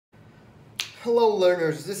Hello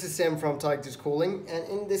learners, this is Sam from Tixe Schooling, and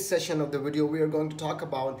in this session of the video we are going to talk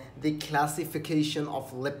about the classification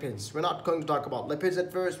of lipids. We're not going to talk about lipids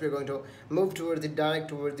at first. We're going to move toward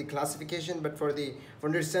the classification, but for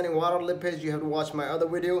understanding what are lipids you have to watch my other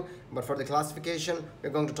video, but for the classification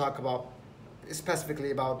we're going to talk about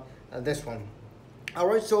specifically about this one.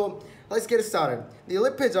 Alright, so let's get started. The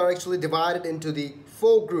lipids are actually divided into the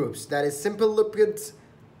four groups, that is simple lipids,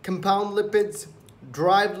 compound lipids,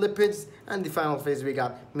 derived lipids, and the final phase we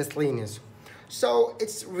got miscellaneous. So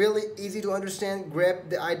it's really easy to understand. Grab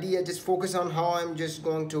the idea, just focus on how I'm just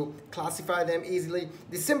going to classify them easily.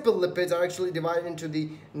 The simple lipids are actually divided into the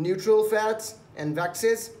neutral fats and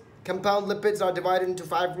waxes. Compound lipids are divided into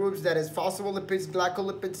 5 groups, that is phospholipids,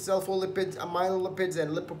 glycolipids, sulfolipids, aminolipids,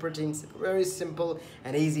 and lipoproteins. Very simple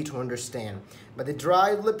and easy to understand. But the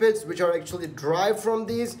derived lipids, which are actually derived from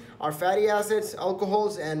these, are fatty acids,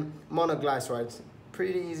 alcohols, and monoglycerides.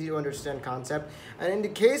 Pretty easy to understand concept. And in the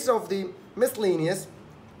case of the miscellaneous,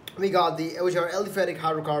 we got which are aliphatic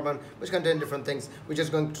hydrocarbon, which contain different things. We're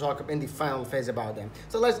just going to talk in the final phase about them.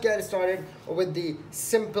 So let's get started with the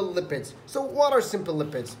simple lipids. So what are simple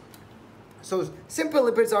lipids? So simple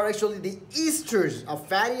lipids are actually the esters of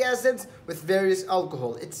fatty acids with various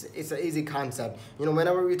alcohol. It's an easy concept. You know,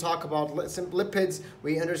 whenever we talk about simple lipids,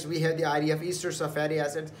 we have the idea of esters of fatty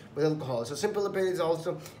acids with alcohol. So simple lipid is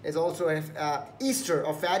also an ester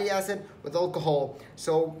of fatty acid with alcohol.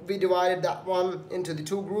 So we divided that one into the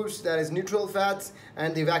 2 groups, that is neutral fats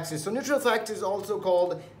and the waxes. So neutral fats is also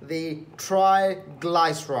called the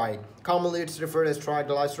triglyceride. Commonly it's referred as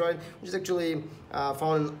triglyceride, which is actually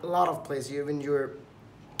found in a lot of places, even your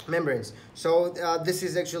membranes. So this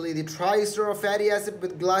is actually the triester of fatty acid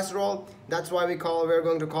with glycerol. That's why we're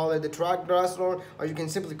going to call it the triglycerol, or you can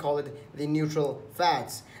simply call it the neutral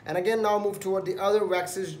fats. And again, now move toward the other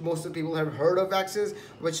waxes. Most of the people have heard of waxes,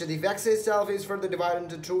 which the wax itself is further divided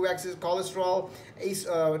into true waxes, cholesterol,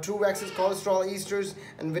 esters,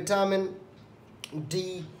 and vitamin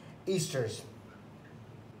D esters.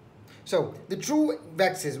 So the true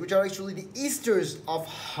waxes, which are actually the esters of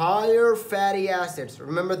higher fatty acids.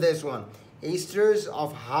 Remember this one, esters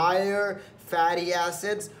of higher fatty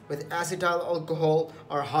acids with acetyl alcohol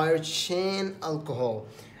or higher chain alcohol.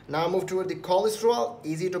 Now move toward the cholesterol.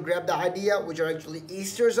 Easy to grab the idea, which are actually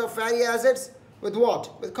esters of fatty acids with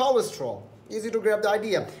what? With cholesterol. Easy to grab the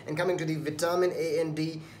idea. And coming to the vitamin A and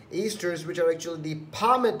D esters, which are actually the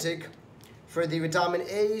palmitic for the vitamin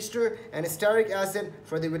A ester and stearic acid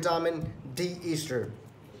for the vitamin D ester.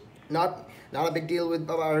 Not a big deal with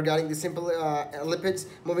regarding the simple lipids.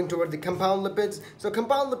 Moving toward the compound lipids. So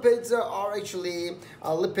compound lipids are actually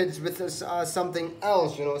lipids with something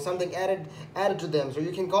else, you know, something added to them. So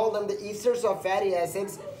you can call them the esters of fatty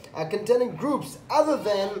acids containing groups other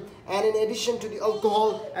than and in addition to the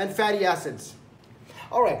alcohol and fatty acids.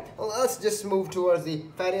 Alright, let's just move towards the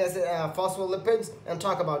fatty acid phospholipids and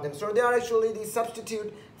talk about them. So they are actually the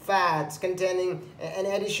substitute fats containing, in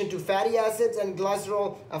addition to fatty acids and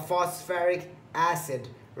glycerol, a phosphoric acid.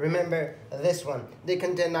 Remember this one. They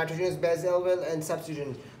contain nitrogenous base oil and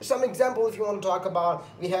substituents. Some example, if you want to talk about,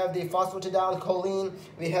 we have the phosphatidylcholine,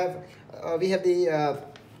 we have the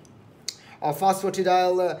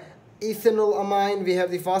phosphatidyl ethanolamine, we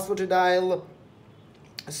have the phosphatidyl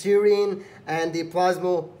serine and the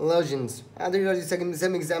plasmalogens. And these are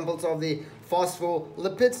some examples of the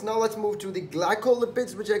phospholipids. Now let's move to the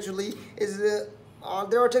glycolipids, which actually is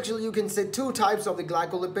there are actually, you can say, 2 types of the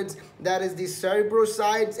glycolipids. That is the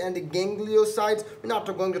cerebrosides and the gangliosides. We're not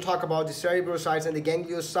going to talk about the cerebrosides and the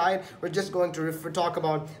ganglioside. We're just going to talk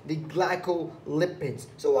about the glycolipids.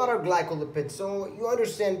 So what are glycolipids? So you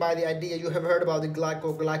understand by the idea, you have heard about the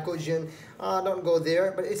glycogen. Don't go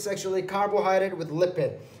there, but it's actually carbohydrate with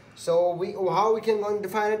lipid. So how we can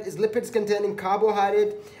define it is lipids containing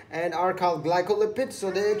carbohydrate and are called glycolipids.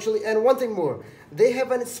 So they actually, and one thing more, they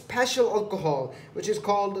have a special alcohol which is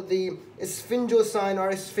called the sphingosine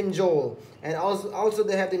or sphingol, and also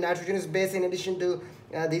they have the nitrogenous base in addition to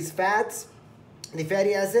these fats, the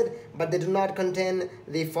fatty acid, but they do not contain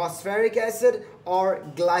the phosphoric acid or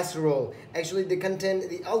glycerol. Actually they contain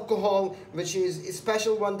the alcohol, which is a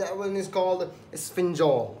special one. That one is called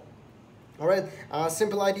sphingol. Alright,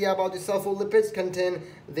 simple idea about the sulfolipids: contain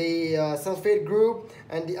the sulfate group,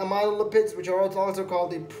 and the aminolipids, which are also called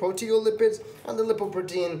the proteolipids, and the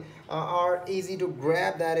lipoprotein are easy to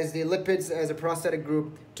grab. That is the lipids as a prosthetic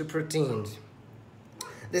group to proteins.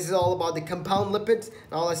 This is all about the compound lipids.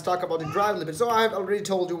 Now let's talk about the derived lipids. So I have already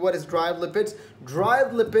told you what is derived lipids.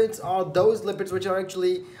 Derived lipids are those lipids which are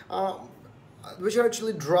actually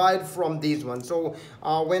actually derived from these ones. So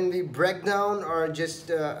when we break down or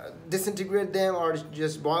just disintegrate them or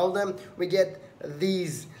just boil them, we get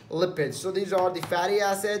these lipids. So these are the fatty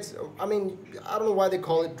acids. I mean, I don't know why they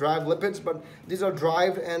call it derived lipids, but these are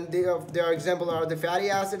derived, and their example are the fatty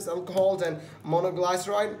acids, alcohols, and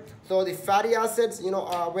monoglyceride. So the fatty acids,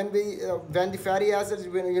 when the fatty acids,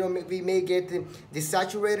 we may get the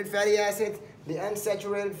saturated fatty acids, the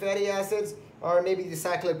unsaturated fatty acids, or maybe the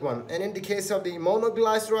cyclic one. And in the case of the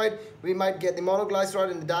monoglyceride, we might get the monoglyceride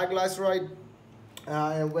and the diglyceride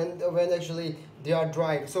when actually they are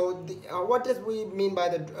derived. So what does we mean by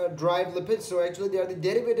the derived lipids? So actually they are the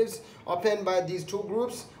derivatives obtained by these two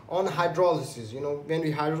groups on hydrolysis. When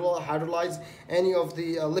we hydrolyze any of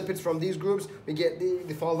the lipids from these groups, we get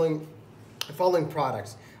the following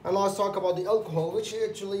products. And let's talk about the alcohol, which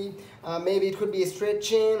actually maybe it could be a straight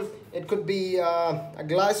chain, it could be a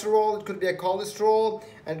glycerol, it could be a cholesterol,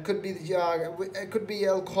 and it could be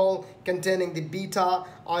alcohol containing the beta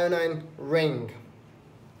iodine ring.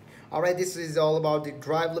 Alright, this is all about the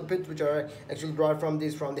derived lipids, which are actually derived from the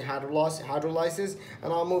hydrolysis.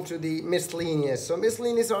 And I'll move to the miscellaneous. So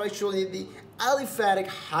miscellaneous are actually the aliphatic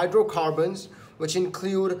hydrocarbons, which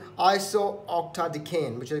include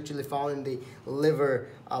isooctadecane, which is actually found in the liver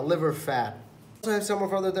fat. Some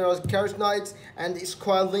of other, there are carotenoids and the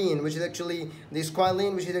squalene, which is actually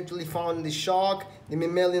found in the shark, the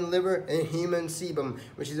mammalian liver, and human sebum,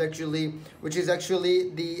 which is actually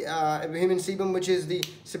the human sebum, which is the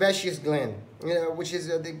sebaceous gland, which is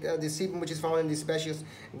the sebum which is found in the sebaceous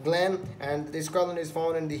gland, and the squalene is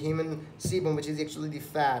found in the human sebum, which is actually the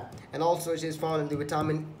fat, and also it is found in the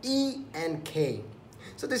vitamin E and K.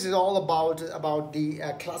 So this is all about the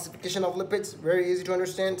classification of lipids. Very easy to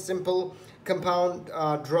understand. Simple, compound,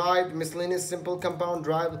 derived, miscellaneous, simple, compound,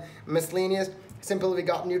 derived, miscellaneous. Simple, we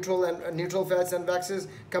got neutral fats and waxes.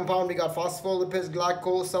 Compound, we got phospholipids,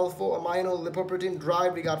 glycol, sulfo, amino, lipoprotein.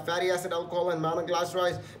 Derived, we got fatty acid, alcohol, and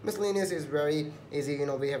monoglycerides. Miscellaneous is very easy.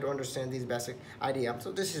 We have to understand these basic ideas.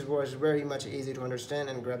 So this was very much easy to understand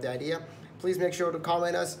and grab the idea. Please make sure to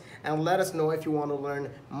comment us and let us know if you want to learn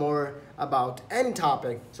more about any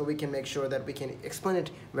topic, so we can make sure that we can explain it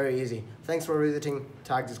very easy. Thanks for visiting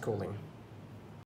Tixe Schooling.